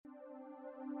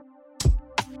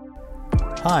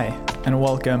Hi, and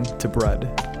welcome to Bread.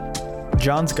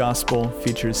 John's Gospel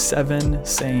features 7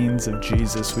 sayings of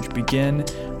Jesus which begin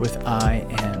with I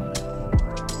am.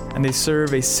 And they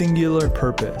serve a singular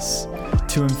purpose,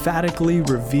 to emphatically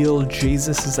reveal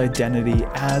Jesus' identity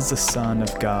as the Son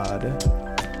of God.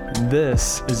 And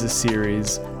this is a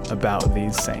series about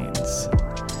these sayings.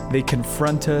 They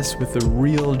confront us with the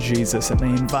real Jesus and they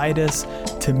invite us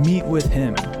to meet with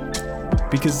him.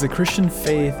 Because the Christian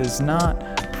faith is not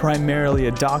primarily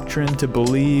a doctrine to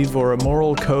believe or a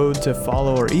moral code to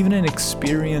follow or even an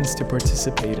experience to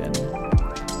participate in.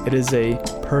 It is a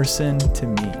person to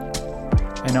meet.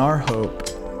 And our hope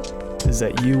is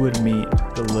that you would meet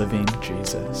the living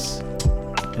Jesus.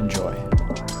 Enjoy.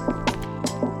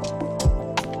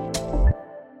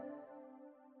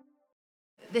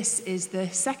 This is the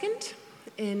second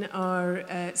in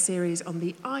our series on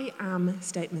the I am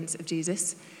statements of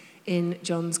Jesus in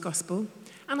John's Gospel.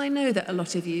 And I know that a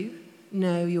lot of you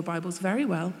know your Bibles very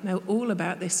well, know all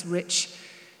about this rich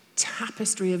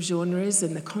tapestry of genres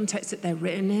and the context that they're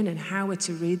written in and how we're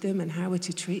to read them and how we're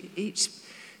to treat each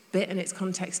bit in its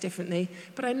context differently.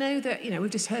 But I know that, we've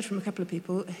just heard from a couple of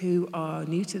people who are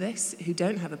new to this, who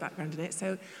don't have a background in it.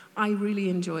 So I really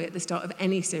enjoy at the start of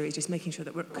any series just making sure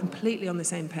that we're completely on the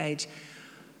same page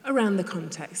around the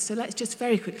context. So let's just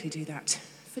very quickly do that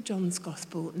for John's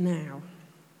Gospel now.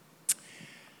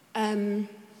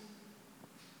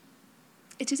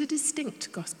 It is a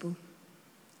distinct gospel.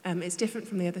 It's different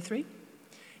from the other three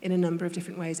in a number of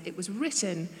different ways. It was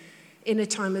written in a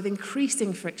time of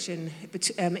increasing friction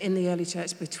in the early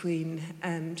church between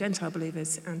Gentile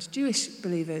believers and Jewish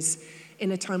believers,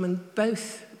 in a time when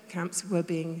both camps were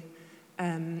being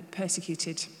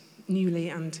persecuted newly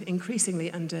and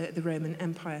increasingly under the Roman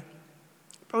Empire,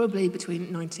 probably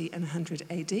between 90 and 100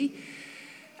 AD.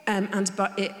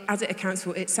 But as it accounts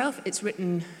for itself, it's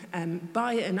written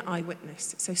by an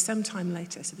eyewitness, so sometime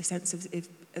later. So the sense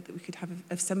that we could have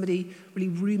of somebody really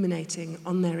ruminating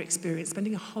on their experience,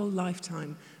 spending a whole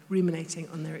lifetime ruminating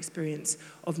on their experience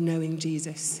of knowing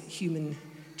Jesus, human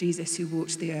Jesus who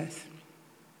walked the earth.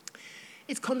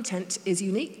 Its content is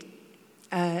unique.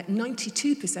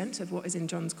 92% of what is in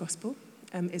John's Gospel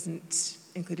isn't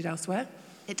included elsewhere.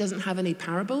 It doesn't have any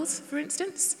parables, for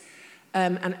instance.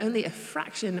 And only a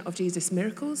fraction of Jesus'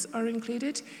 miracles are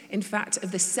included. In fact,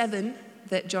 of the 7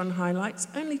 that John highlights,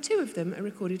 only 2 of them are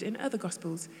recorded in other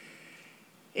Gospels.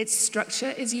 Its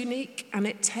structure is unique, and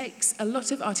it takes a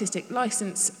lot of artistic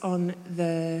license on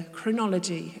the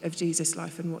chronology of Jesus'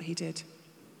 life and what he did.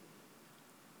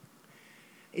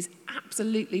 It's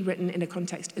absolutely written in a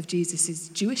context of Jesus'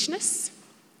 Jewishness.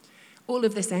 All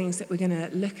of the sayings that we're going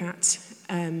to look at,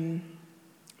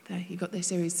 there, you've got the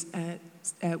series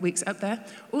weeks up there.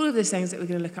 All of the sayings that we're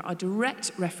going to look at are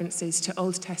direct references to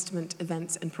Old Testament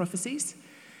events and prophecies.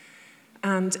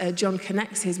 And John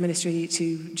connects his ministry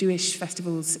to Jewish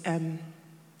festivals in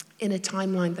a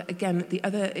timeline that, again,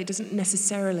 it doesn't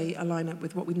necessarily align up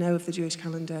with what we know of the Jewish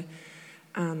calendar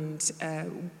and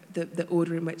the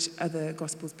order in which other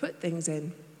Gospels put things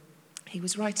in. He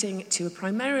was writing to a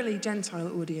primarily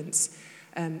Gentile audience,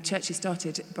 churches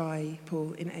started by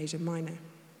Paul in Asia Minor.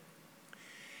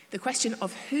 The question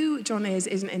of who John is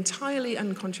isn't entirely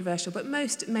uncontroversial, but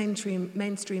most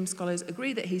mainstream scholars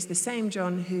agree that he's the same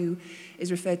John who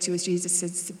is referred to as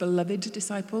Jesus' beloved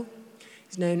disciple.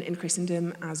 He's known in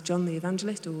Christendom as John the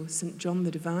Evangelist or St. John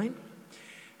the Divine.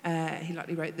 He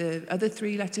likely wrote the other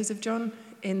 3 letters of John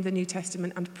in the New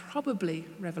Testament and probably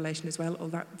Revelation as well,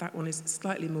 although that one is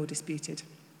slightly more disputed.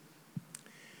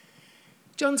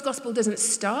 John's Gospel doesn't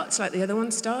start like the other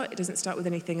ones start. It doesn't start with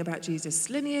anything about Jesus'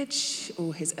 lineage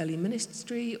or his early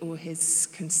ministry or his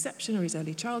conception or his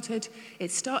early childhood. It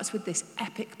starts with this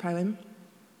epic poem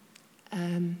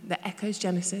that echoes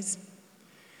Genesis.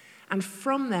 And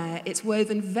from there, it's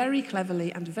woven very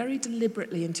cleverly and very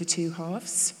deliberately into 2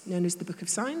 halves, known as the Book of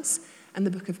Signs and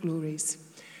the Book of Glories,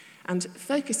 and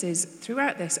focuses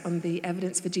throughout this on the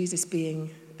evidence for Jesus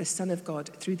being the Son of God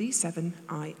through these 7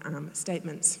 I am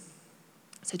statements.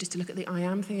 So just to look at the I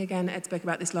am thing again, Ed spoke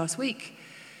about this last week,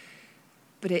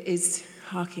 but it is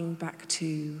harking back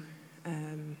to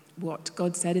what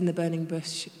God said in the burning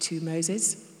bush to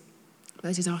Moses.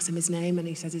 Moses asked him his name, and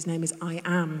he says his name is I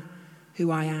am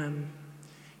who I am.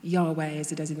 Yahweh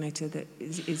is a designator that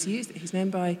is used, that he's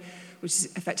known by, which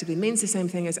effectively means the same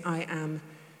thing as I am.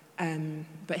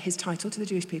 But his title to the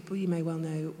Jewish people, you may well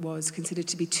know, was considered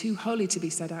to be too holy to be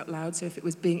said out loud. So if it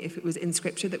was in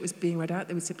Scripture that was being read out,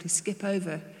 they would simply skip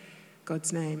over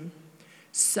God's name.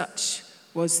 Such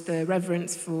was the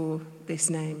reverence for this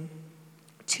name.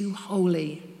 Too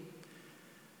holy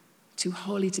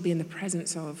to be in the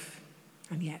presence of,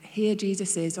 And yet here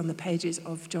Jesus is on the pages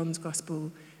of John's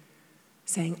Gospel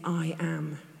saying, I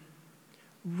am,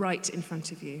 right in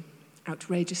front of you,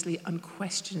 outrageously,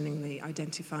 unquestioningly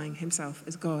identifying himself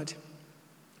as God.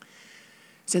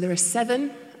 So there are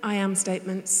 7 I am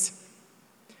statements,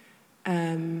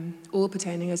 all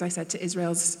pertaining, as I said, to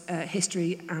Israel's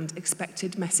history and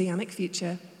expected messianic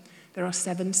future. There are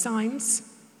 7 signs.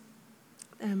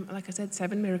 Like I said,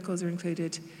 7 miracles are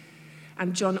included.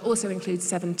 And John also includes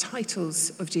 7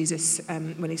 titles of Jesus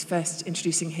when he's first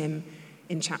introducing him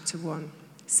in chapter 1.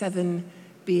 7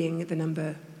 being the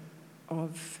number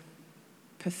of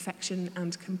perfection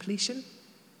and completion.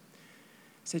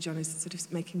 So John is sort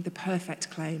of making the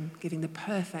perfect claim, giving the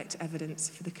perfect evidence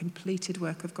for the completed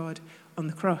work of God on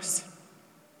the cross.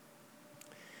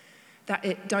 That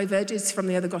it diverges from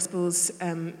the other Gospels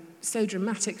so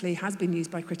dramatically has been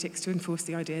used by critics to enforce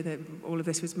the idea that all of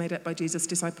this was made up by Jesus'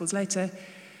 disciples later,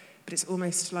 but it's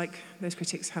almost like those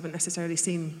critics haven't necessarily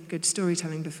seen good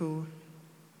storytelling before.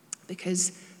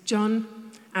 Because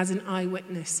John, as an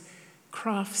eyewitness,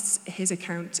 crafts his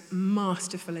account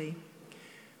masterfully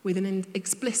with an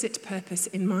explicit purpose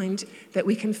in mind that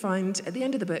we can find at the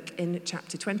end of the book in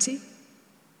chapter 20.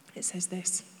 It says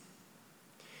this: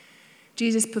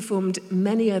 Jesus performed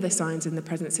many other signs in the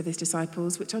presence of his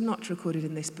disciples, which are not recorded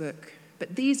in this book.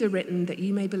 But these are written that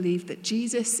you may believe that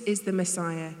Jesus is the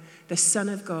Messiah, the Son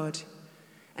of God,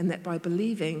 and that by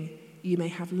believing you may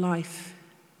have life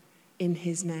in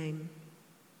his name.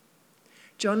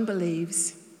 John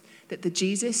believes that the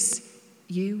Jesus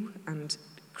you and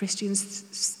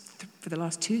Christians for the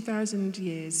last 2,000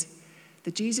 years,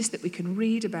 the Jesus that we can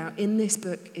read about in this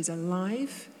book is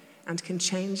alive and can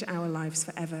change our lives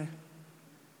forever.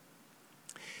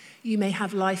 You may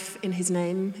have life in his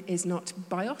name is not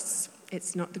bios.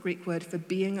 It's not the Greek word for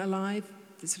being alive,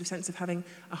 the sort of sense of having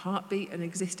a heartbeat, an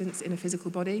existence in a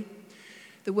physical body.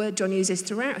 The word John uses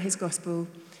throughout his gospel,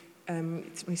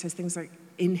 when he says things like,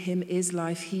 in him is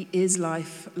life, he is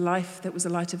life, life that was the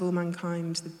light of all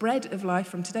mankind, the bread of life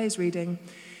from today's reading.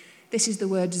 This is the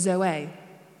word Zoe,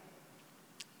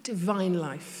 divine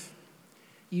life,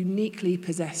 uniquely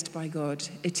possessed by God,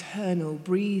 eternal,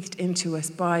 breathed into us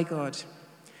by God,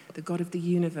 the God of the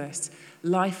universe,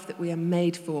 life that we are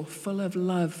made for, full of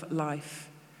love life,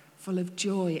 full of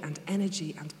joy and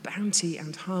energy and bounty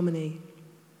and harmony.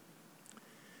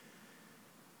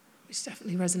 Which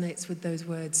definitely resonates with those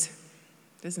words,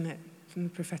 doesn't it, from the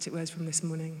prophetic words from this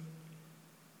morning.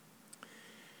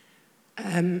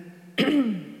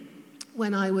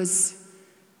 When I was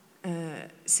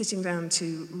sitting down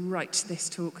to write this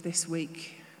talk this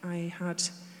week, I had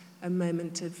a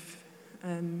moment of,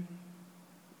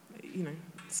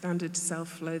 standard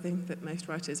self-loathing that most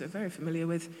writers are very familiar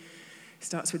with. It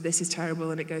starts with "this is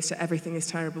terrible" and it goes to "everything is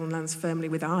terrible" and lands firmly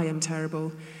with "I am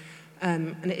terrible."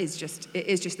 And it is just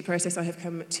the process I have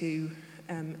come to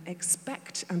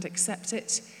expect and accept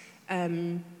it.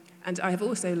 And I have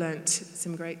also learnt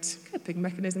some great coping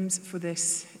mechanisms for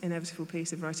this inevitable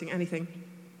piece of writing anything.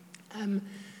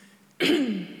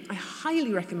 I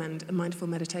highly recommend a mindful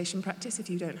meditation practice if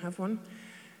you don't have one.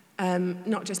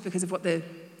 Not just because of what the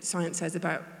science says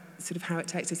about sort of how it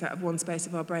takes us out of one space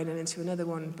of our brain and into another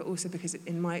one, but also because,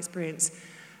 in my experience,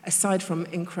 aside from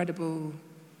incredible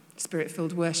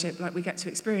spirit-filled worship like we get to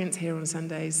experience here on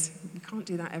Sundays, we can't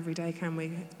do that every day, can we?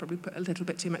 It's probably put a little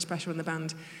bit too much pressure on the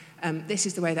band. This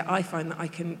is the way that I find that I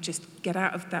can just get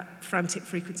out of that frantic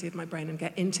frequency of my brain and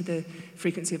get into the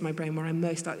frequency of my brain where I'm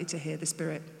most likely to hear the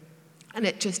Spirit. And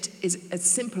it just is as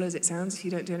simple as it sounds if you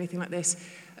don't do anything like this,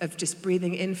 of just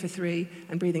breathing in for 3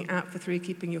 and breathing out for 3,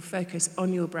 keeping your focus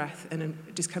on your breath and then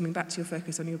just coming back to your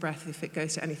focus on your breath if it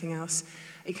goes to anything else.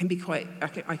 It can be quite,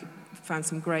 I found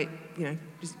some great,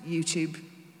 just YouTube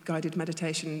guided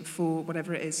meditation for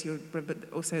whatever it is,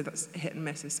 but also that's hit and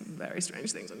miss. There's some very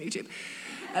strange things on YouTube,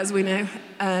 as we know.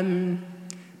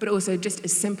 But also just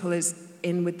as simple as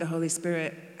in with the Holy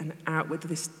Spirit and out with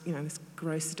this, this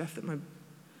gross stuff that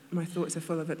my thoughts are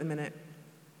full of at the minute.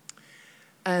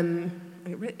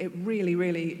 It really,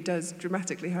 really does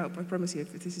dramatically help. I promise you,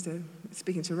 if this is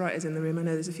speaking to writers in the room, I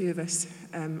know there's a few of us,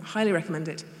 highly recommend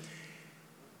it.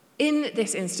 In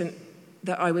this instant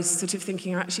that I was sort of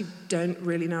thinking, I actually don't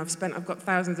really know. I've got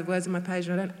thousands of words on my page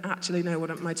and I don't actually know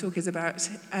what my talk is about.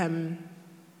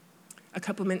 A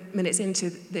couple minutes into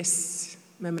this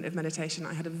moment of meditation,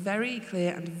 I had a very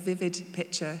clear and vivid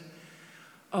picture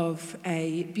of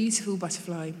a beautiful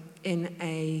butterfly in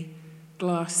a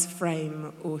glass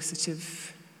frame or sort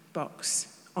of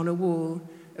box on a wall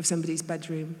of somebody's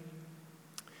bedroom.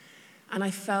 And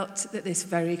I felt that this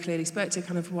very clearly spoke to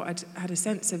kind of what I'd had a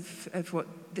sense of what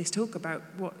this talk about,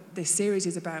 what this series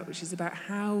is about, which is about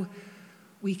how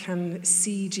we can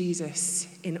see Jesus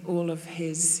in all of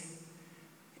his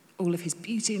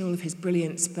beauty and all of his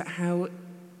brilliance, but how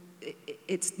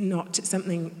it's not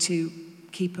something to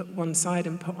keep at one side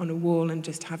and put on a wall and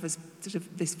just have as sort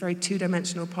of this very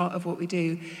two-dimensional part of what we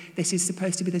do. This is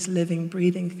supposed to be this living,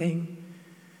 breathing thing,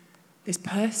 this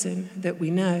person that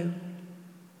we know.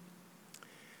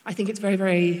 I think it's very,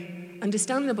 very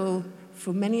understandable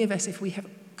for many of us if we have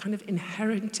kind of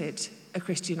inherited a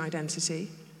Christian identity,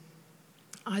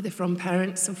 either from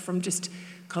parents or from just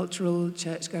cultural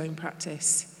church-going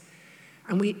practice.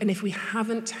 And if we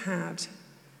haven't had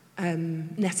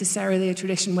necessarily a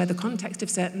tradition where the context of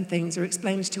certain things are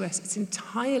explained to us, it's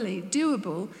entirely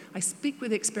doable. I speak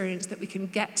with experience that we can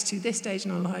get to this stage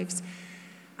in our lives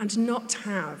and not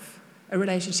have a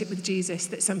relationship with Jesus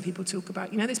that some people talk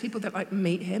about. You know, there's people that like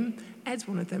meet him. Ed's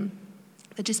one of them.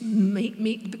 They just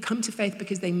come to faith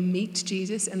because they meet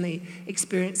Jesus and they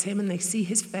experience him and they see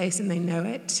his face and they know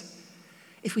it.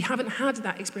 If we haven't had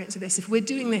that experience of this, if we're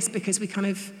doing this because we kind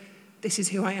of, this is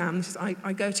who I am,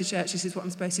 I go to church, this is what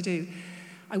I'm supposed to do,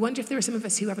 I wonder if there are some of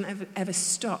us who haven't ever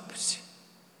stopped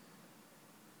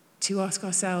to ask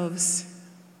ourselves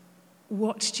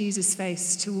what Jesus'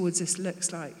 face towards us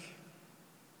looks like.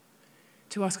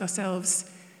 To ask ourselves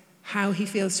how he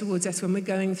feels towards us when we're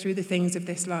going through the things of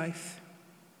this life.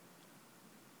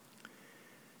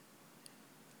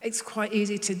 It's quite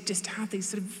easy to just have these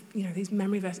sort of, these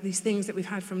memory verses, these things that we've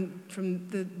had from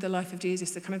the life of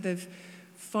Jesus, that kind of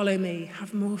follow me,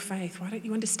 have more faith. Why don't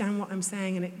you understand what I'm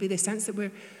saying? And it'd be the sense that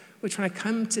we're trying to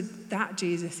come to that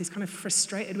Jesus, is kind of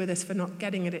frustrated with us for not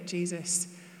getting it at Jesus,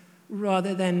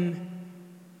 rather than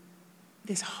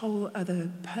this whole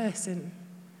other person.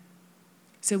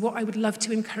 So what I would love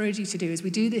to encourage you to do as we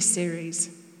do this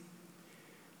series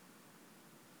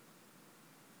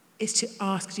is to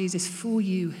ask Jesus for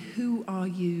you, who are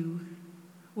you?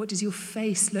 What does your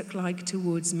face look like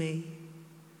towards me?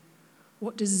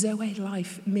 What does Zoe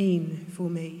life mean for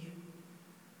me?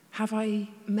 Have I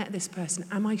met this person?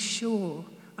 Am I sure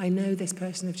I know this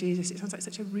person of Jesus? It sounds like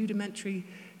such a rudimentary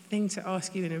thing to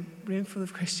ask you in a room full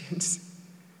of Christians.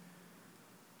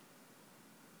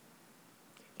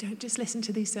 Don't just listen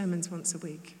to these sermons once a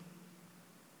week.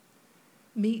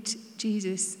 Meet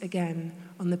Jesus again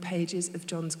on the pages of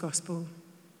John's Gospel.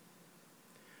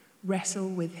 Wrestle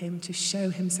with him to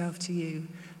show himself to you.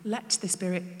 Let the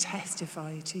Spirit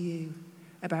testify to you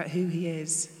about who he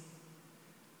is.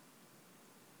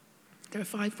 There are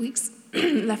 5 weeks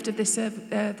left of this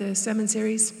the sermon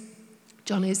series.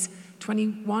 John is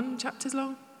 21 chapters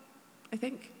long, I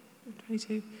think,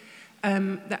 22.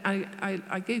 That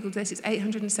I googled this. It's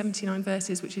 879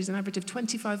 verses, which is an average of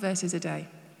 25 verses a day.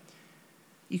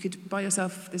 You could buy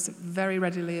yourself this very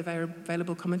readily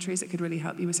available commentaries that could really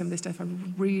help you with some of this stuff. I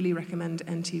really recommend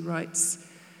N.T. Wright's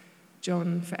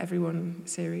John for Everyone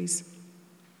series.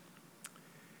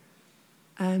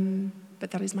 But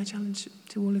that is my challenge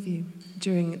to all of you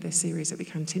during this series that we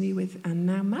continue with. And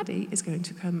now Maddie is going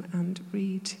to come and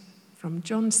read from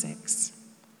John 6.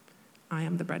 I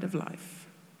am the bread of life.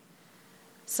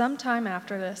 Some time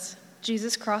after this,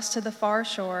 Jesus crossed to the far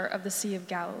shore of the Sea of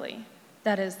Galilee,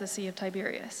 that is, the Sea of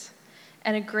Tiberias,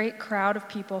 and a great crowd of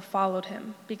people followed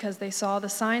him because they saw the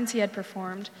signs he had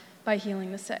performed by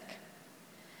healing the sick.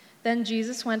 Then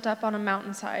Jesus went up on a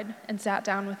mountainside and sat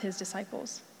down with his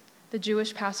disciples. The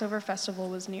Jewish Passover festival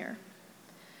was near.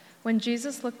 When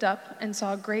Jesus looked up and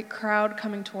saw a great crowd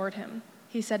coming toward him,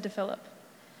 he said to Philip,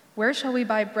 "Where shall we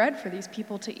buy bread for these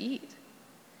people to eat?"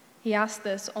 He asked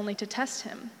this only to test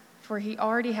him, for he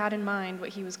already had in mind what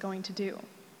he was going to do.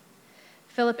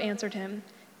 Philip answered him,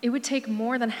 "It would take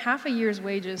more than half a year's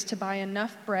wages to buy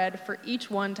enough bread for each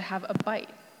one to have a bite."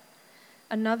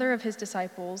 Another of his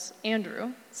disciples,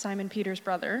 Andrew, Simon Peter's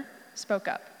brother, spoke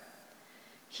up.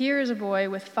 "Here is a boy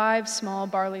with 5 small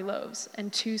barley loaves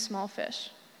and 2 small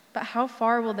fish, but how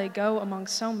far will they go among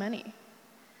so many?"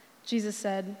 Jesus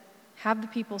said, "Have the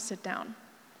people sit down."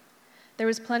 There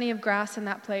was plenty of grass in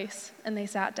that place, and they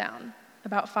sat down.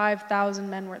 About 5,000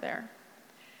 men were there.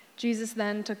 Jesus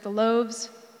then took the loaves,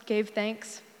 gave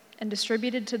thanks, and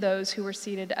distributed to those who were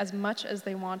seated as much as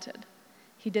they wanted.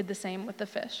 He did the same with the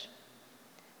fish.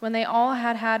 When they all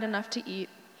had had enough to eat,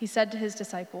 he said to his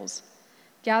disciples,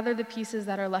 "Gather the pieces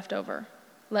that are left over.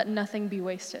 Let nothing be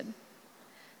wasted."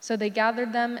 So they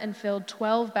gathered them and filled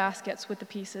 12 baskets with the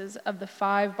pieces of the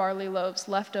 5 barley loaves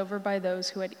left over by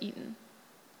those who had eaten.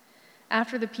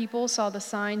 After the people saw the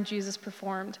sign Jesus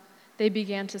performed, they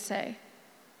began to say,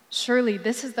 "Surely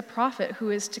this is the prophet who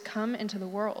is to come into the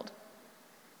world."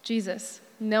 Jesus,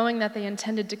 knowing that they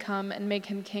intended to come and make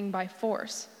him king by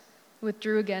force,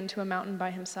 withdrew again to a mountain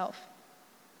by himself.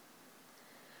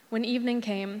 When evening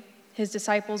came, his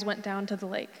disciples went down to the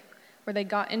lake, where they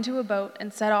got into a boat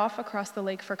and set off across the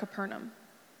lake for Capernaum.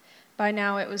 By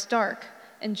now it was dark,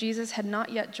 and Jesus had not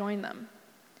yet joined them.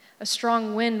 A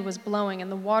strong wind was blowing, and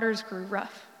the waters grew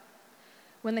rough.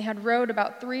 When they had rowed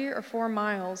about 3 or 4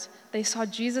 miles, they saw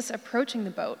Jesus approaching the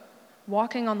boat,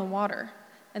 walking on the water,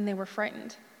 and they were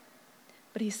frightened.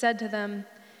 But he said to them,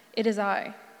 "It is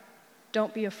I.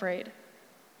 Don't be afraid."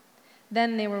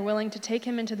 Then they were willing to take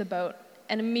him into the boat,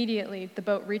 and immediately the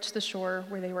boat reached the shore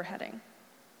where they were heading.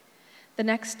 The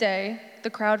next day, the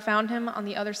crowd found him on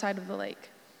the other side of the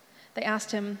lake. They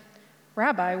asked him,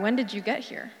 "Rabbi, when did you get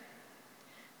here?"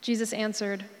 Jesus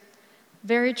answered,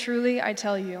 "Very truly, I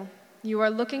tell you, you are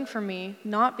looking for me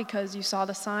not because you saw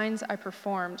the signs I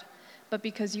performed, but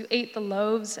because you ate the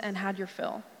loaves and had your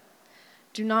fill.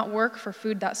 Do not work for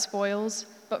food that spoils,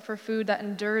 but for food that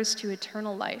endures to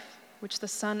eternal life, which the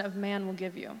Son of Man will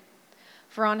give you.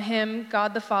 For on him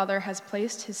God the Father has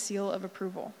placed his seal of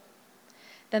approval."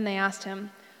 Then they asked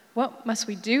him, "What must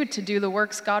we do to do the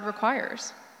works God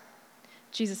requires?"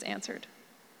 Jesus answered,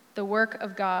 "The work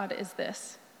of God is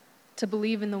this, to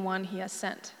believe in the one he has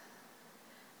sent."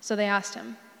 So they asked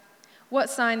him, "What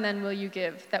sign then will you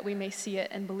give that we may see it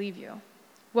and believe you?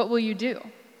 What will you do?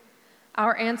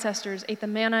 Our ancestors ate the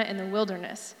manna in the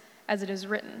wilderness, as it is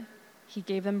written, 'He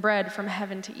gave them bread from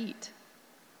heaven to eat.'"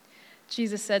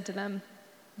 Jesus said to them,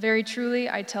 "Very truly,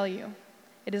 I tell you,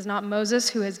 it is not Moses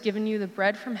who has given you the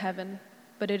bread from heaven,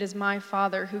 but it is my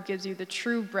Father who gives you the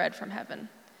true bread from heaven.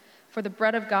 For the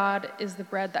bread of God is the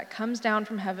bread that comes down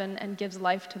from heaven and gives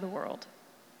life to the world."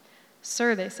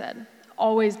 "Sir," they said,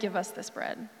 "always give us this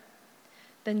bread."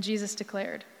 Then Jesus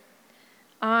declared,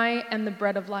 "I am the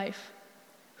bread of life.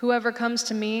 Whoever comes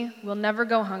to me will never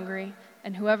go hungry,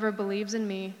 and whoever believes in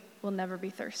me will never be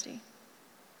thirsty."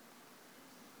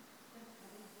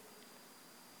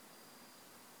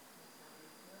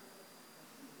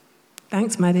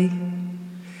 Thanks, Maddie.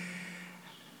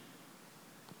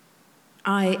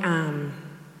 "I am,"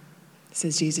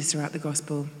 says Jesus throughout the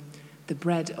gospel, "the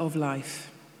bread of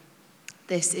life."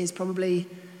 This is probably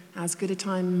as good a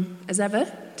time as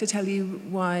ever to tell you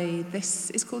why this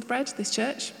is called bread, this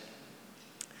church.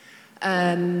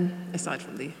 Aside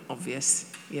from the obvious,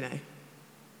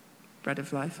 bread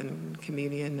of life and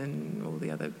communion and all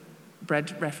the other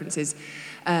bread references.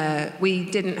 We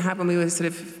didn't have, when we were sort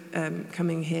of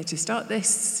coming here to start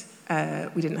this,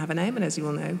 we didn't have a name, and as you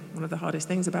all know, one of the hardest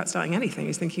things about starting anything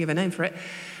is thinking of a name for it.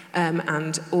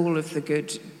 And all of the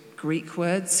good Greek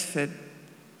words for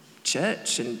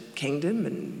church and kingdom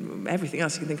and everything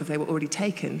else you can think of, they were already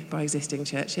taken by existing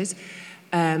churches.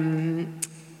 And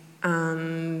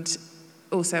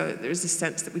also, there is a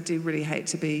sense that we do really hate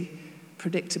to be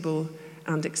predictable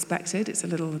and expected. It's a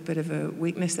little bit of a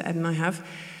weakness that Ed and I have.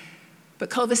 But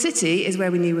Culver City is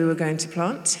where we knew we were going to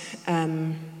plant,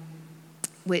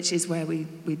 which is where we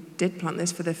did plant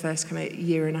this for the first kind of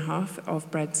year and a half of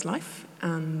Bread's life,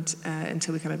 and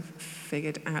until we kind of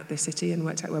figured out the city and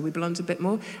worked out where we belonged a bit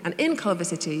more. And in Culver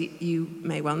City, you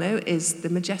may well know, is the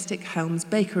majestic Helm's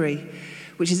Bakery,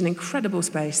 which is an incredible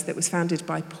space that was founded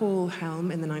by Paul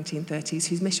Helm in the 1930s,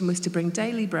 whose mission was to bring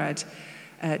daily bread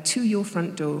to your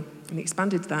front door, and he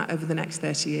expanded that over the next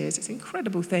 30 years. It's an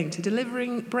incredible thing, to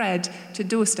delivering bread to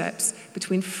doorsteps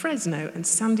between Fresno and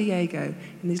San Diego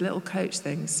in these little coach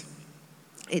things.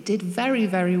 It did very,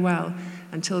 very well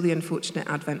until the unfortunate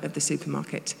advent of the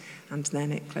supermarket, and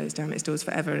then it closed down its doors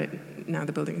forever. Now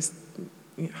the building is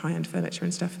high-end furniture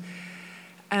and stuff.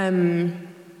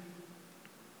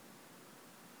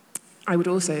 I would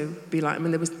also be lying. I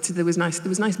mean, there was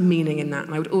nice meaning in that,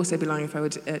 and I would also be lying if I were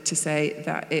to say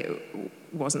that it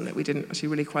wasn't, that we didn't actually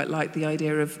really quite like the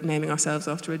idea of naming ourselves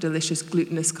after a delicious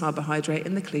glutinous carbohydrate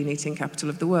in the clean eating capital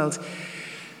of the world.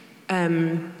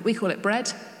 We call it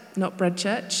Bread, not Bread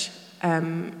Church,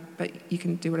 but you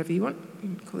can do whatever you want.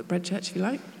 You can call it Bread Church if you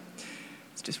like.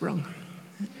 It's just wrong.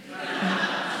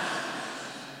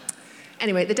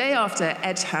 Anyway, the day after,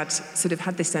 Ed had sort of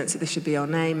had this sense that this should be our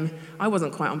name. I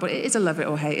wasn't quite on board. It is a love it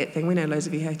or hate it thing. We know loads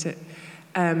of you hate it.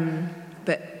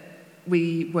 But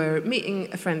we were meeting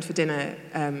a friend for dinner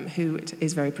who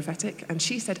is very prophetic, and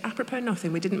she said, apropos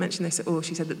nothing, we didn't mention this at all,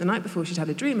 she said that the night before she'd had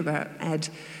a dream about Ed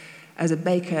as a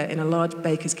baker in a large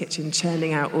baker's kitchen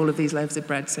churning out all of these loaves of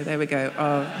bread. So there we go.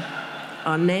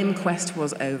 Our name quest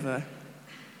was over.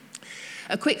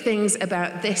 A quick things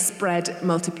about this bread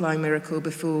multiplying miracle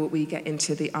before we get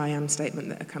into the I am statement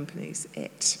that accompanies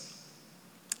it.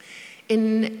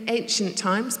 In ancient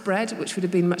times, bread, which would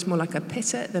have been much more like a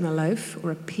pitta than a loaf,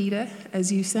 or a pita,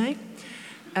 as you say,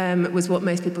 was what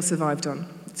most people survived on.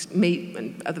 meat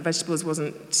and other vegetables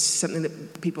wasn't something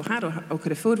that people had or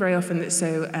could afford very often.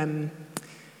 So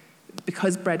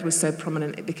because bread was so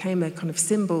prominent, it became a kind of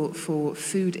symbol for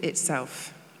food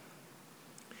itself.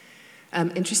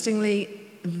 Interestingly,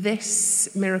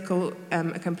 this miracle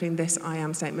accompanying this I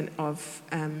am statement of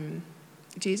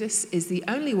Jesus is the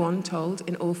only one told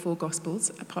in all 4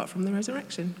 Gospels apart from the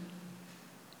resurrection.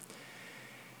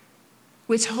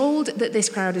 We're told that this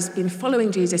crowd has been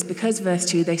following Jesus because, verse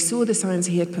 2, they saw the signs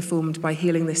he had performed by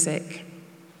healing the sick.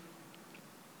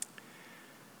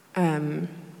 So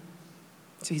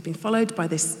he's been followed by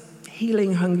this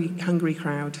healing hungry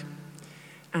crowd.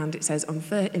 And it says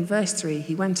in verse 3,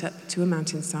 he went up to a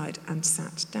mountainside and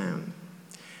sat down.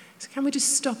 So can we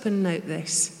just stop and note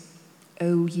this?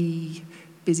 Oh, ye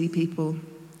busy people,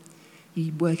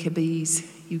 ye worker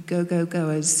bees, you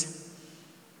go-go-goers.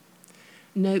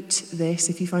 Note this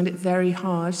if you find it very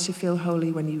hard to feel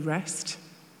holy when you rest.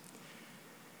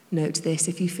 Note this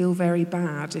if you feel very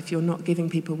bad, if you're not giving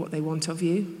people what they want of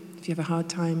you, if you have a hard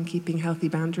time keeping healthy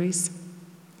boundaries.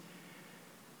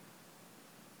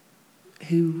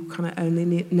 Who kind of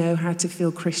only know how to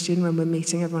feel Christian when we're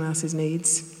meeting everyone else's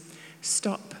needs.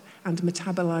 Stop and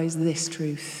metabolize this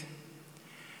truth.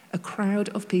 A crowd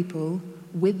of people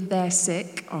with their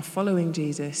sick are following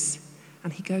Jesus,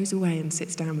 and he goes away and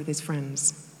sits down with his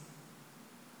friends.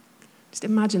 Just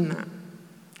imagine that,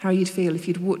 how you'd feel if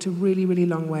you'd walked a really, really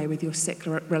long way with your sick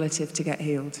relative to get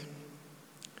healed.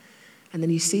 And then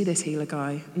you see this healer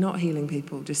guy, not healing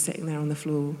people, just sitting there on the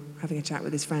floor, having a chat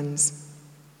with his friends.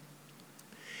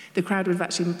 The crowd would have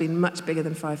actually been much bigger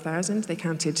than 5,000. They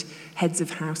counted heads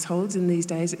of households in these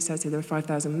days. It says here there were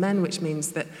 5,000 men, which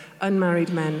means that unmarried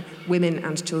men, women,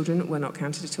 and children were not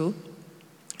counted at all.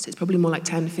 So it's probably more like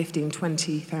 10, 15,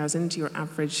 20,000, your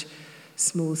average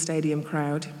small stadium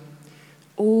crowd,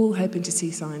 all hoping to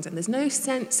see signs. And there's no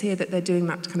sense here that they're doing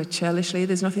that kind of churlishly.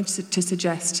 There's nothing to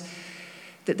suggest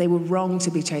that they were wrong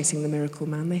to be chasing the miracle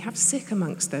man. They have sick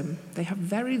amongst them. They have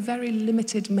very, very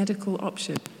limited medical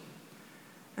options.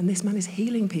 And this man is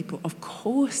healing people. Of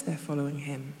course they're following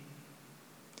him.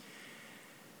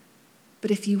 But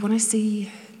if you want to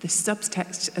see the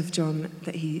subtext of John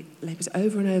that he labors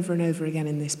over and over and over again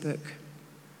in this book,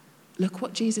 look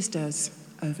what Jesus does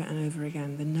over and over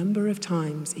again. The number of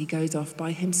times he goes off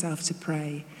by himself to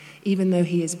pray, even though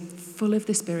he is full of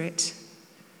the Spirit,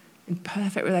 in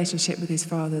perfect relationship with his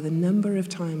Father, the number of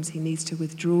times he needs to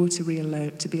withdraw to be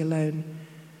alone,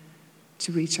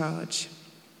 to recharge.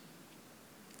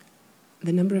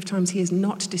 The number of times he is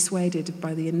not dissuaded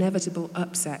by the inevitable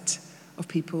upset of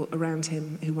people around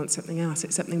him who want something else.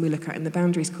 It's something we look at in the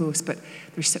Boundaries course, but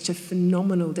there's such a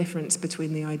phenomenal difference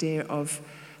between the idea of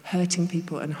hurting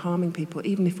people and harming people.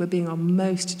 Even if we're being our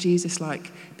most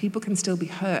Jesus-like, people can still be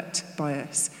hurt by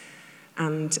us.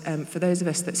 And for those of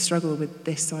us that struggle with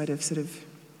this side of sort of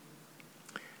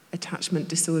attachment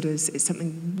disorders, it's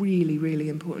something really, really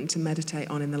important to meditate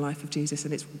on in the life of Jesus,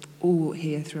 and it's all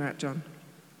here throughout John.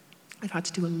 I've had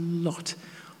to do a lot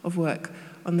of work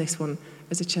on this one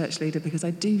as a church leader because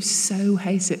I do so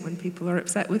hate it when people are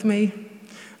upset with me.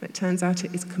 And it turns out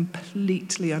it is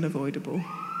completely unavoidable.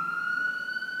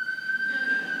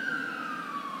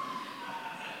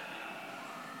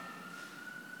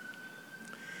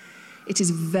 It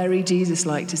is very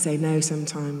Jesus-like to say no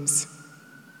sometimes,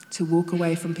 to walk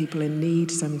away from people in need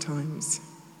sometimes,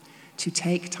 to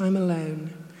take time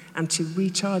alone and to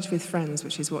recharge with friends,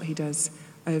 which is what he does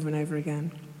over and over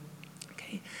again.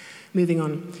 Okay, moving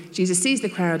on. Jesus sees the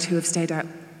crowd who have stayed out,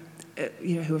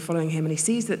 who are following him, and he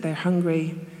sees that they're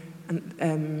hungry,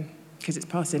 and because it's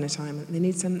past dinner time, and they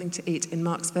need something to eat. In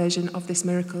Mark's version of this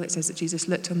miracle, it says that Jesus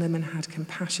looked on them and had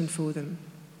compassion for them.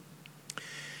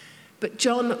 But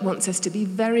John wants us to be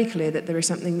very clear that there is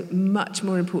something much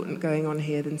more important going on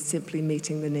here than simply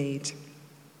meeting the need.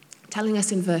 Telling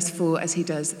us in verse 4, as he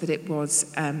does, that it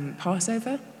was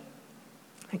Passover.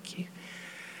 Thank you.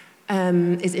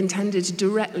 Is intended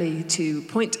directly to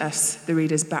point us, the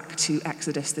readers, back to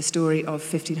Exodus, the story of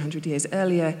 1,500 years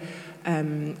earlier,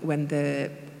 when the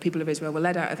people of Israel were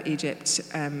led out of Egypt,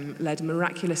 led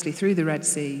miraculously through the Red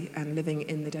Sea and living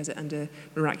in the desert under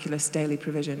miraculous daily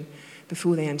provision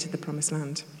before they entered the Promised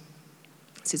Land.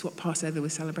 This is what Passover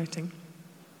was celebrating.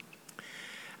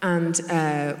 And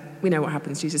we know what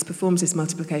happens. Jesus performs this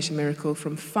multiplication miracle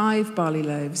from 5 barley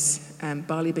loaves,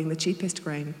 barley being the cheapest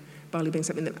grain, barley being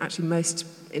something that actually most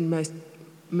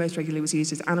regularly was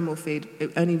used as animal feed.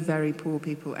 Only very poor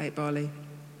people ate barley.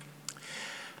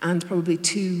 And probably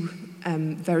 2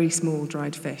 very small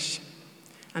dried fish.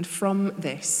 And from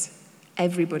this,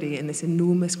 everybody in this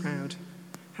enormous crowd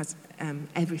has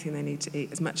everything they need to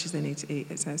eat, as much as they need to eat,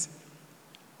 it says.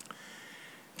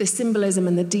 The symbolism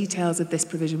and the details of this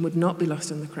provision would not be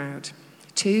lost on the crowd.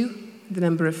 2, the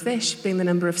number of fish being the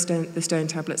number of the stone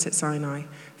tablets at Sinai.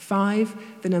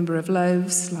 5, the number of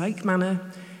loaves, like manna,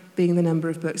 being the number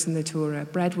of books in the Torah.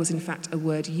 Bread was in fact a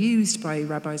word used by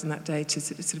rabbis in that day to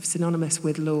sort of synonymous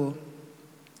with law.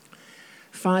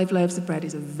 5 loaves of bread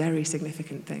is a very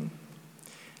significant thing,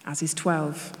 as is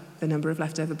 12, the number of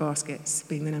leftover baskets,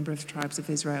 being the number of tribes of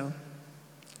Israel.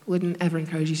 Wouldn't ever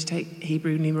encourage you to take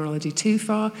Hebrew numerology too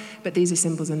far, but these are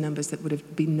symbols and numbers that would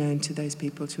have been known to those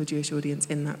people, to a Jewish audience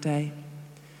in that day.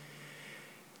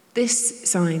 This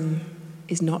sign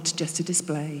is not just a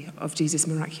display of Jesus'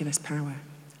 miraculous power,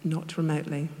 not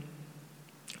remotely.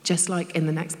 Just like in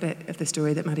the next bit of the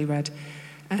story that Maddie read,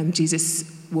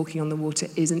 Jesus walking on the water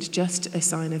isn't just a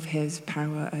sign of his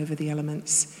power over the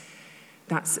elements.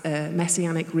 That's a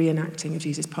messianic reenacting of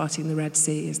Jesus parting the Red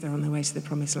Sea as they're on their way to the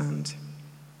Promised Land.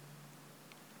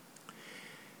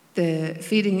 The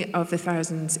feeding of the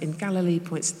thousands in Galilee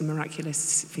points to the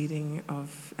miraculous feeding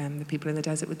of the people in the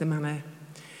desert with the manna.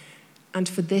 And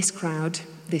for this crowd,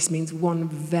 this means one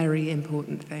very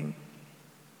important thing.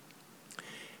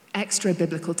 Extra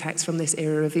biblical texts from this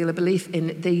era reveal a belief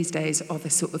in these days of a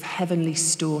sort of heavenly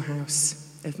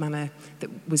storehouse of manna that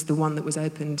was the one that was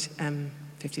opened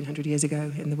 1,500 years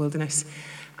ago in the wilderness,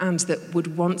 and that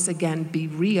would once again be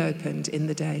reopened in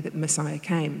the day that Messiah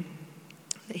came.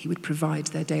 That he would provide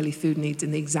their daily food needs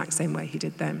in the exact same way he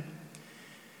did them.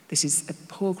 This is a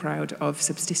poor crowd of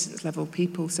subsistence level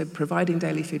people, so providing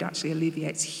daily food actually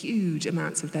alleviates huge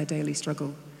amounts of their daily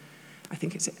struggle. I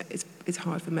think it's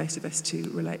hard for most of us to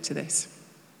relate to this.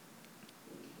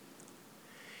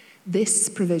 This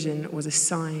provision was a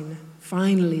sign,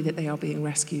 finally, that they are being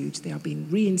rescued. They are being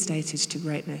reinstated to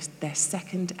greatness. Their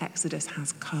second exodus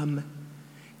has come.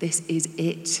 This is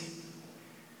it.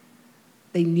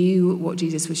 They knew what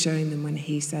Jesus was showing them when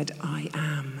he said, I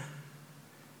am.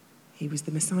 He was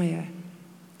the Messiah.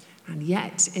 And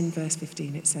yet, in verse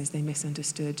 15, it says they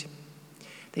misunderstood.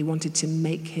 They wanted to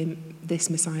make him this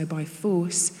Messiah by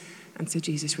force, and so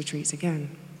Jesus retreats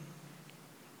again.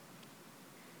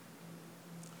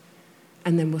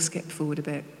 And then we'll skip forward a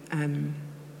bit,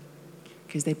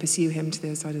 because they pursue him to the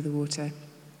other side of the water.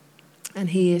 And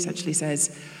he essentially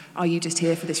says, are you just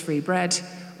here for this free bread,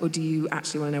 or do you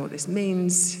actually want to know what this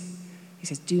means? He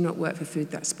says, do not work for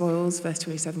food that spoils, verse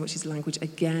 27, which is language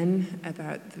again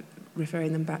about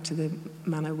referring them back to the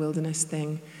manna wilderness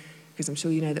thing. Because I'm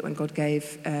sure you know that when God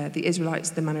gave the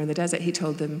Israelites the manna in the desert, he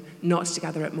told them not to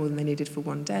gather up more than they needed for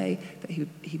one day, but he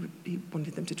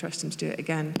wanted them to trust him to do it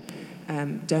again.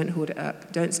 Don't hoard it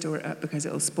up, don't store it up because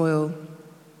it'll spoil.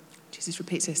 Jesus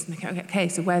repeats this, and they go, okay,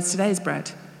 so where's today's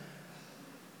bread?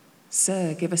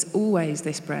 Sir, give us always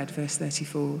this bread, verse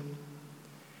 34.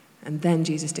 And then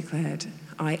Jesus declared,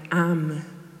 I am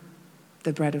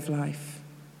the bread of life.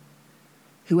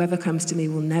 Whoever comes to me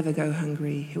will never go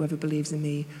hungry. Whoever believes in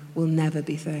me will never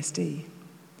be thirsty.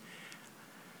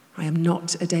 I am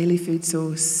not a daily food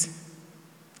source.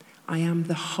 I am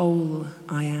the whole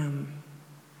I am.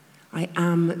 I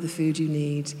am the food you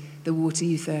need, the water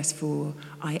you thirst for.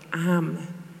 I am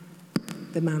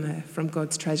the manna from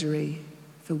God's treasury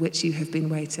for which you have been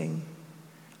waiting.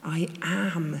 I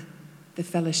am the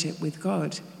fellowship with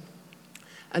God.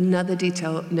 Another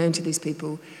detail known to these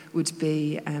people would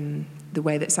be the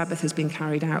way that Sabbath has been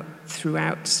carried out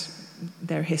throughout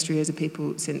their history as a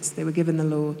people since they were given the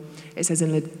law. It says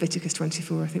in Leviticus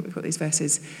 24, I think we've got these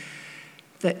verses,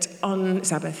 that on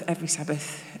Sabbath, every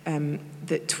Sabbath,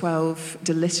 that 12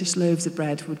 delicious loaves of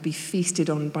bread would be feasted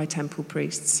on by temple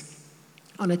priests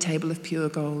on a table of pure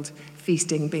gold,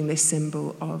 feasting being this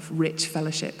symbol of rich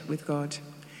fellowship with God.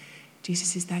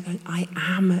 Jesus is there going, I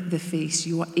am the feast.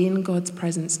 You are in God's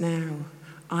presence now.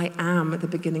 I am the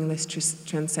beginningless,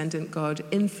 transcendent God,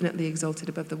 infinitely exalted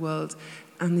above the world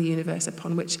and the universe,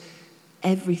 upon which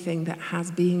everything that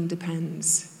has being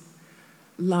depends.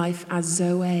 Life as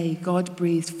Zoe,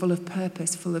 God-breathed, full of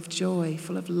purpose, full of joy,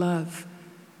 full of love.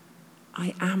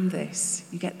 I am this.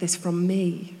 You get this from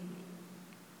me.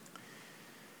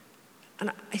 And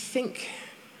I think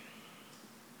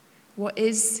what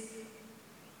is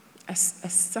a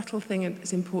subtle thing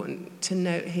that's important to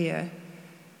note here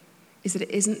is that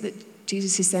it isn't that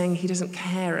Jesus is saying he doesn't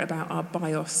care about our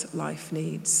bios life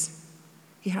needs.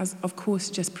 He has, of course,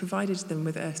 just provided them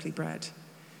with earthly bread.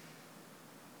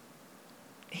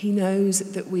 He knows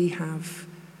that we have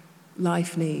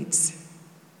life needs,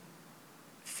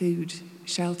 food,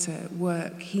 shelter,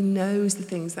 work. He knows the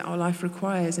things that our life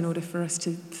requires in order for us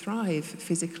to thrive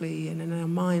physically and in our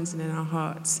minds and in our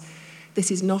hearts. This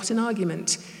is not an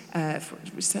argument,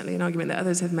 certainly an argument that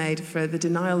others have made for the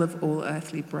denial of all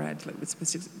earthly bread. Like we're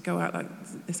supposed to go out like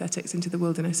ascetics into the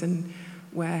wilderness and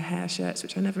wear hair shirts,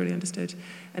 which I never really understood,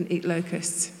 and eat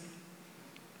locusts.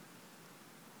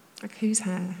 Like whose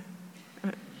hair?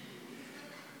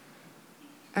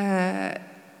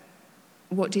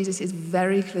 What Jesus is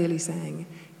very clearly saying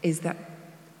is that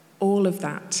all of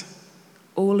that,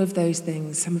 all of those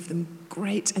things, some of them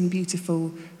great and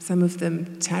beautiful, some of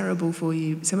them terrible for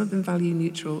you, some of them value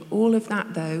neutral, all of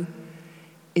that, though,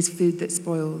 is food that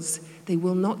spoils. They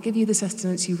will not give you the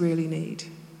sustenance you really need.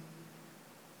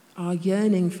 Our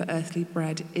yearning for earthly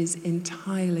bread is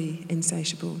entirely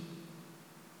insatiable.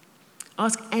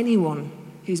 Ask anyone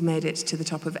who's made it to the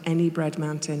top of any bread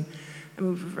mountain. And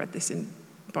we've read this in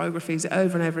biographies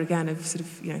over and over again of sort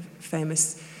of,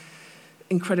 famous,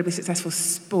 incredibly successful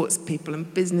sports people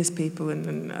and business people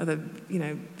and other,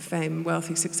 fame,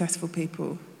 wealthy, successful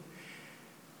people.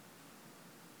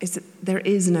 Is that there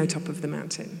is no top of the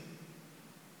mountain.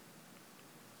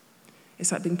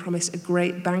 It's like being promised a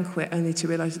great banquet only to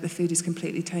realize that the food is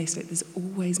completely tasteless. There's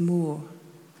always more.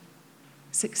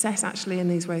 Success actually in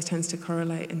these ways tends to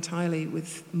correlate entirely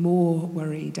with more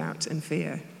worry, doubt, and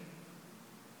fear.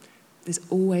 There's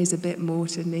always a bit more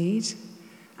to need,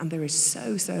 and there is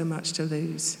so much to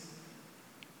lose.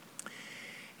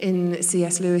 In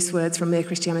C.S. Lewis' words from Mere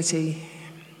Christianity,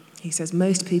 he says,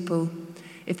 most people,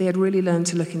 if they had really learned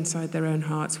to look inside their own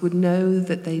hearts, would know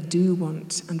that they do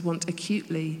want, and want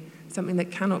acutely, something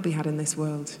that cannot be had in this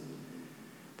world.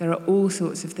 There are all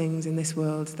sorts of things in this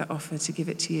world that offer to give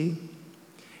it to you,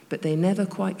 but they never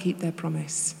quite keep their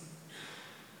promise.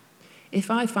 If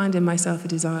I find in myself a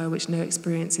desire which no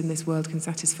experience in this world can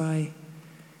satisfy,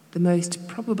 the most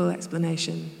probable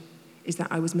explanation is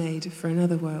that I was made for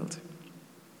another world.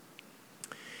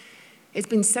 It's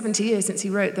been 70 years since he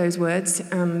wrote those words,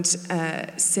 and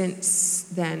since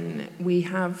then we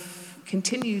have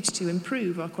continued to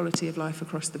improve our quality of life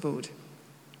across the board.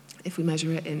 If we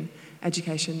measure it in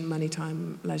education, money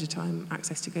time, leisure time,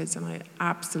 access to goods, and I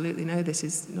absolutely know this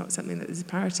is not something that there's a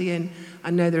parity in.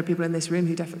 I know there are people in this room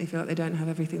who definitely feel like they don't have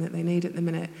everything that they need at the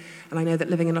minute, and I know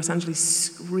that living in Los Angeles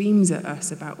screams at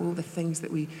us about all the things that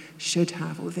we should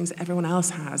have, all the things that everyone else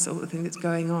has, all the things that's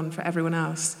going on for everyone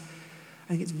else. I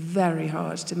think it's very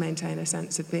hard to maintain a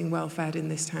sense of being well-fed in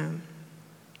this town.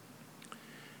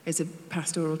 It's a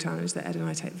pastoral challenge that Ed and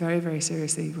I take very, very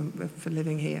seriously for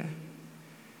living here.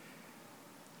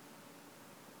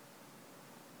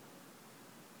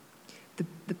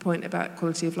 The point about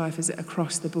quality of life is that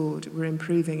across the board, we're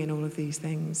improving in all of these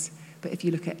things. But if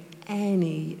you look at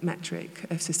any metric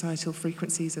of societal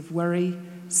frequencies of worry,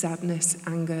 sadness,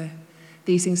 anger,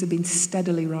 these things have been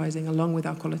steadily rising along with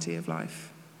our quality of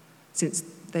life since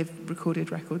they've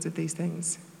recorded records of these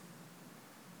things.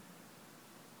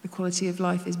 The quality of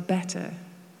life is better,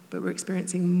 but we're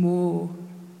experiencing more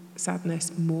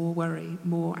sadness, more worry,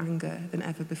 more anger than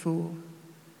ever before.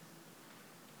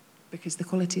 Because the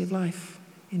quality of life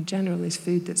in general is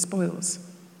food that spoils.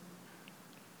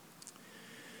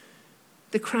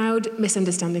 The crowd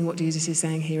misunderstanding what Jesus is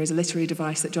saying here is a literary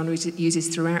device that John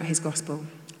uses throughout his gospel.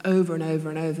 Over and over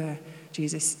and over,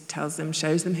 Jesus tells them,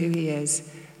 shows them who he is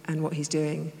and what he's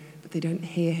doing, but they don't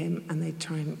hear him and they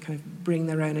try and kind of bring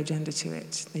their own agenda to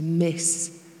it. They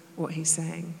miss what he's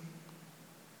saying.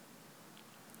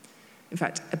 In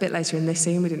fact, a bit later in this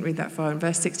scene, we didn't read that far, in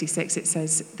verse 66, it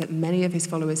says that many of his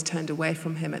followers turned away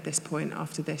from him at this point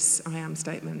after this I am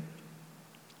statement.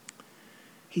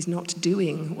 He's not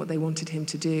doing what they wanted him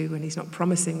to do, and he's not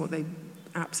promising what they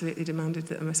absolutely demanded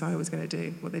that a Messiah was going to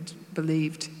do, what they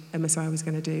believed a Messiah was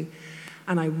going to do.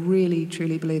 And I really,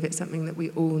 truly believe it's something that we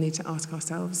all need to ask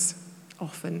ourselves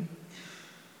often.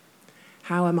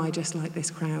 How am I just like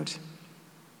this crowd?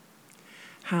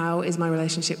 How is my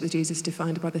relationship with Jesus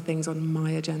defined by the things on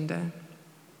my agenda?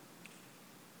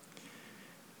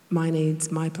 My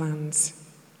needs, my plans.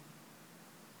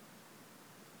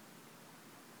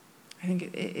 I think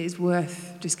it is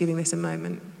worth just giving this a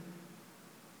moment.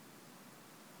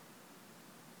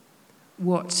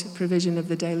 What provision of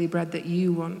the daily bread that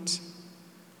you want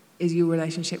is your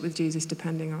relationship with Jesus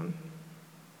depending on?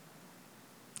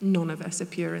 None of us are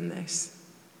pure in this.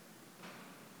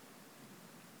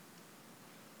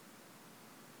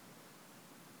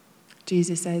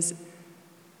 Jesus says,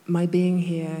 my being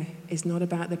here is not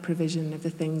about the provision of the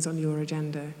things on your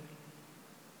agenda.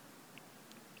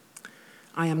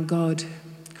 I am God,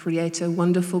 creator,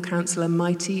 wonderful counselor,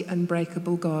 mighty,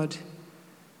 unbreakable God,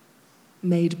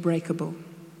 made breakable,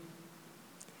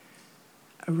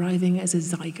 arriving as a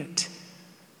zygote,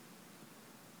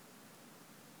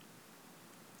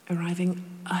 arriving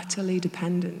utterly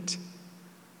dependent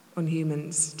on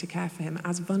humans to care for him,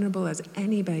 as vulnerable as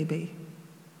any baby,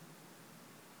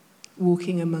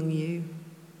 walking among you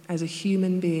as a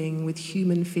human being with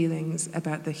human feelings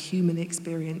about the human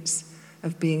experience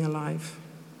of being alive.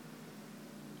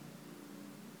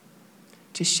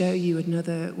 To show you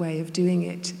another way of doing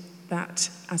it that,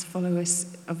 as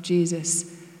followers of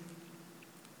Jesus,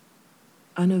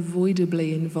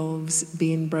 unavoidably involves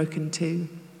being broken too.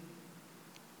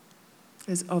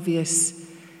 There's obvious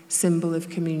symbol of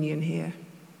communion here.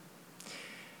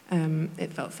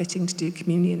 It felt fitting to do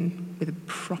communion with a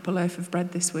proper loaf of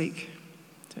bread this week.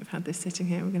 So I've had this sitting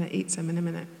here. We're going to eat some in a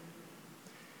minute.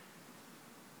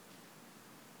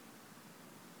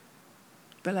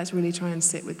 But let's really try and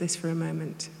sit with this for a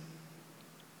moment.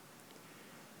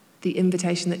 The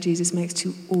invitation that Jesus makes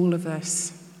to all of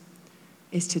us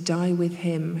is to die with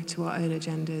him to our own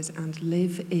agendas and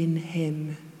live in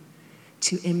him,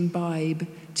 to imbibe,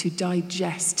 to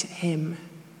digest him.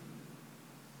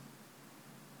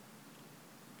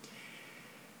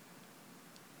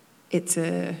 It's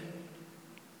a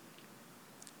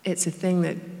thing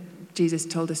that Jesus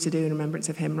told us to do in remembrance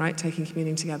of him, right? Taking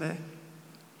communion together.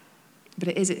 But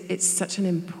it's such an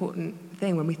important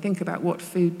thing when we think about what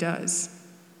food does,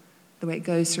 the way it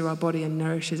goes through our body and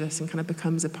nourishes us and kind of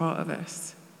becomes a part of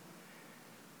us.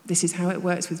 This is how it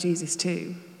works with Jesus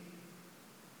too.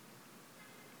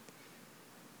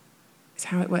 It's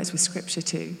how it works with Scripture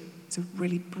too. It's a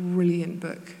really brilliant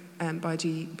book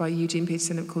by Eugene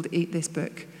Peterson called Eat This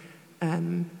Book,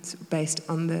 based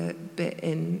on the bit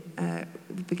in the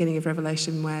beginning of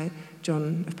Revelation where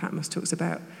John of Patmos talks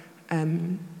about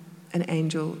an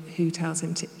angel who tells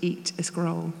him to eat a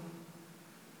scroll.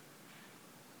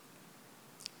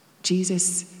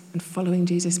 Jesus and following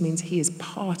Jesus means he is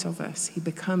part of us. He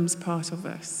becomes part of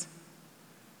us.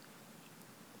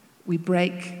 We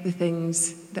break the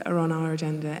things that are on our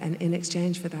agenda, and in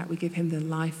exchange for that, we give him the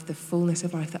life, the fullness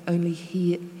of life that only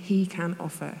he can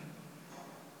offer.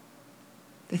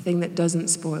 The thing that doesn't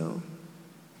spoil.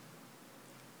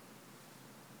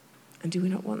 And do we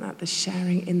not want that? The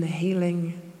sharing in the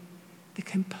healing, the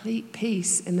complete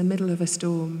peace in the middle of a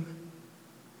storm,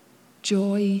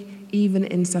 joy even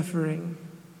in suffering,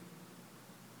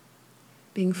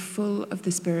 being full of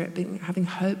the Spirit, having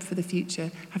hope for the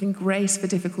future, having grace for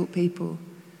difficult people,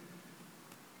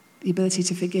 the ability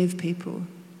to forgive people,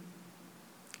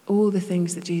 all the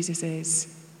things that Jesus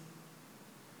is,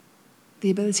 the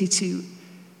ability to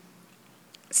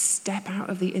step out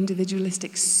of the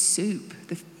individualistic soup,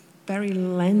 the very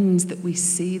lens that we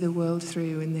see the world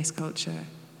through in this culture.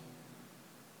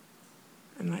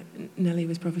 And like Nellie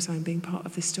was prophesying, being part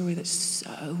of this story that's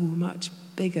so much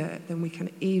bigger than we can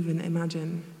even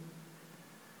imagine.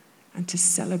 And to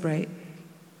celebrate,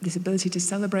 this ability to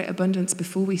celebrate abundance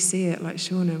before we see it, like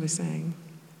Shauna was saying.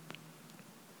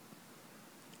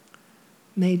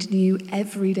 Made new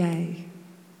every day.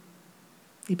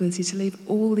 The ability to leave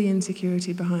all the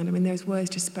insecurity behind. I mean, those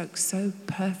words just spoke so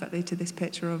perfectly to this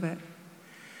picture of it.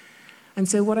 And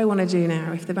so what I want to do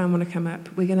now, if the band want to come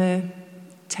up, we're going to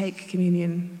take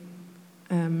communion.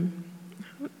 I haven't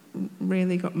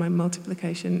really got my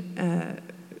multiplication.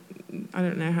 I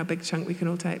don't know how big a chunk we can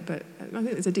all take, but I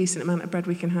think there's a decent amount of bread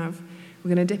we can have.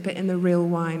 We're going to dip it in the real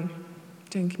wine.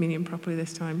 Doing communion properly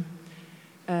this time.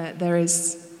 There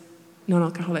is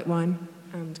non-alcoholic wine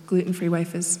and gluten-free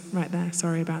wafers right there.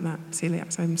 Sorry about that,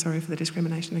 celiacs. I'm sorry for the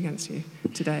discrimination against you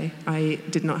today. I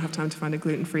did not have time to find a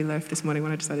gluten-free loaf this morning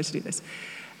when I decided to do this.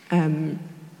 I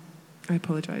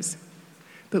apologise.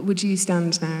 But would you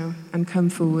stand now and come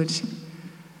forward?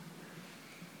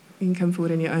 You can come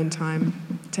forward in your own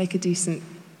time. Take a decent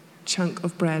chunk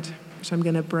of bread, which I'm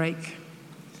going to break,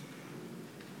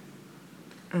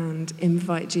 and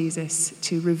invite Jesus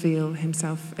to reveal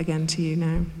himself again to you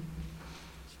now.